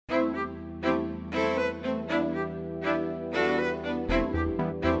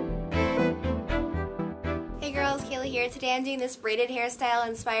here. Today I'm doing this braided hairstyle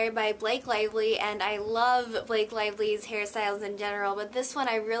inspired by Blake Lively, and I love Blake Lively's hairstyles in general, but this one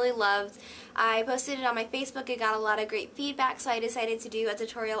I really loved. I posted it on my Facebook, it got a lot of great feedback, so I decided to do a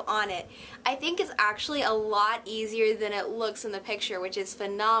tutorial on it. I think it's actually a lot easier than it looks in the picture, which is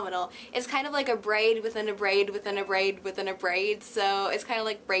phenomenal. It's kind of like a braid within a braid within a braid within a braid, so it's kind of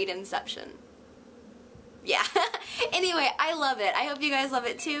like braid inception. Yeah. Anyway, I love it. I hope you guys love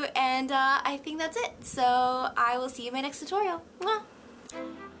it too, and I think that's it. So I will see you in my next tutorial. Mwah.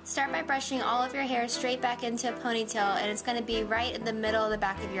 Start by brushing all of your hair straight back into a ponytail, and it's going to be right in the middle of the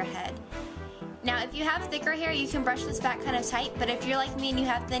back of your head. Now, if you have thicker hair, you can brush this back kind of tight, but if you're like me and you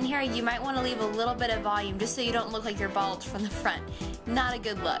have thin hair, you might want to leave a little bit of volume just so you don't look like you're bald from the front. Not a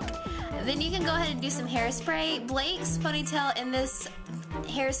good look. Then you can go ahead and do some hairspray. Blake's ponytail in this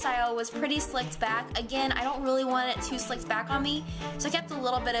hairstyle was pretty slicked back. Again, I don't really want it too slicked back on me, so I kept a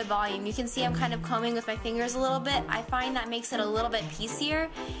little bit of volume. You can see I'm kind of combing with my fingers a little bit. I find that makes it a little bit piecier,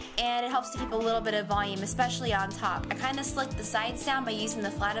 and it helps to keep a little bit of volume, especially on top. I kind of slicked the sides down by using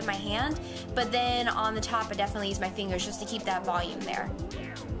the flat of my hand, but then on the top I definitely use my fingers just to keep that volume there.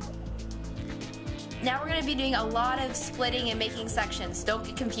 Now we're going to be doing a lot of splitting and making sections. Don't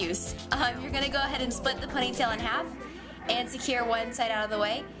get confused. You're going to go ahead and split the ponytail in half and secure one side out of the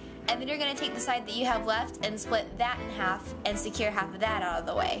way. And then you're going to take the side that you have left and split that in half and secure half of that out of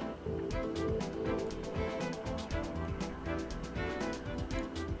the way.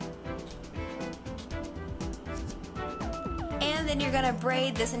 And then you're going to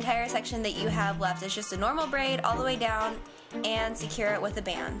braid this entire section that you have left. It's just a normal braid all the way down and secure it with a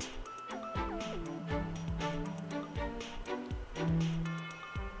band.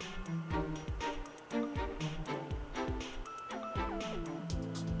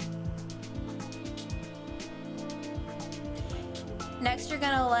 Next, you're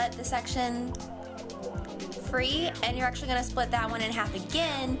going to let the section free, and you're actually going to split that one in half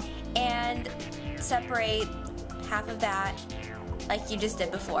again and separate half of that like you just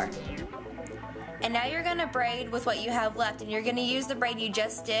did before. And now you're going to braid with what you have left, and you're going to use the braid you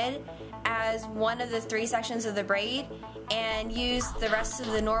just did as one of the 3 sections of the braid and use the rest of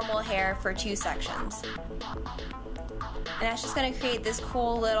the normal hair for 2 sections. And that's just going to create this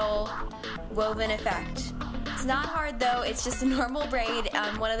cool little woven effect. It's not hard though, it's just a normal braid.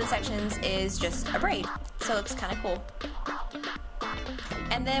 One of the sections is just a braid, so it looks kind of cool.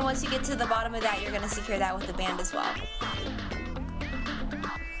 And then once you get to the bottom of that, you're going to secure that with a band as well.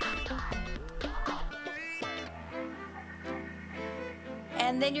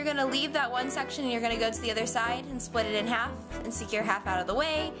 And then you're going to leave that one section and you're going to go to the other side and split it in half and secure half out of the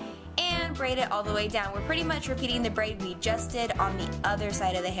way and braid it all the way down. We're pretty much repeating the braid we just did on the other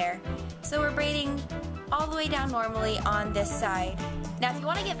side of the hair. So we're braiding all the way down normally on this side. Now if you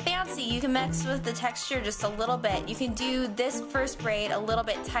want to get fancy, you can mess with the texture just a little bit. You can do this first braid a little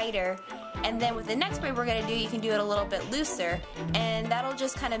bit tighter, and then with the next braid we're going to do, you can do it a little bit looser, and that'll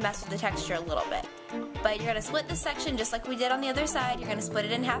just kind of mess with the texture a little bit. But you're going to split this section just like we did on the other side. You're going to split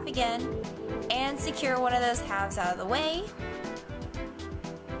it in half again and secure one of those halves out of the way.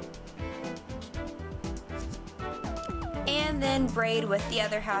 And then braid with the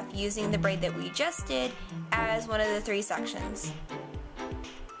other half using the braid that we just did as one of the 3 sections.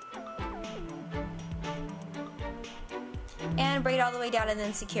 And braid all the way down and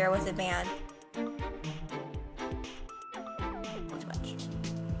then secure with a band.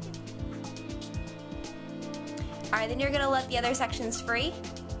 Alright, then you're going to let the other sections free.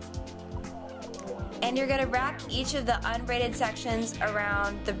 And you're going to wrap each of the unbraided sections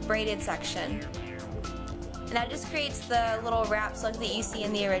around the braided section. And that just creates the little wraps look that you see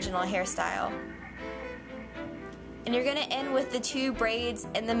in the original hairstyle. And you're going to end with the 2 braids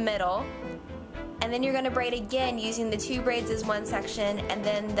in the middle. And then you're going to braid again using the 2 braids as one section and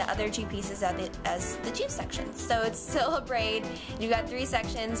then the other 2 pieces as the 2 sections. So it's still a braid. You've got 3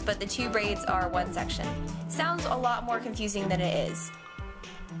 sections, but the 2 braids are one section. Sounds a lot more confusing than it is.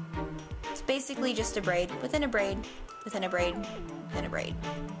 It's basically just a braid within a braid within a braid within a braid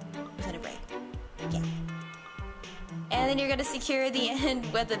within a braid. Yeah. And then you're going to secure the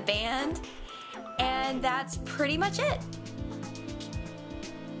end with a band, and that's pretty much it.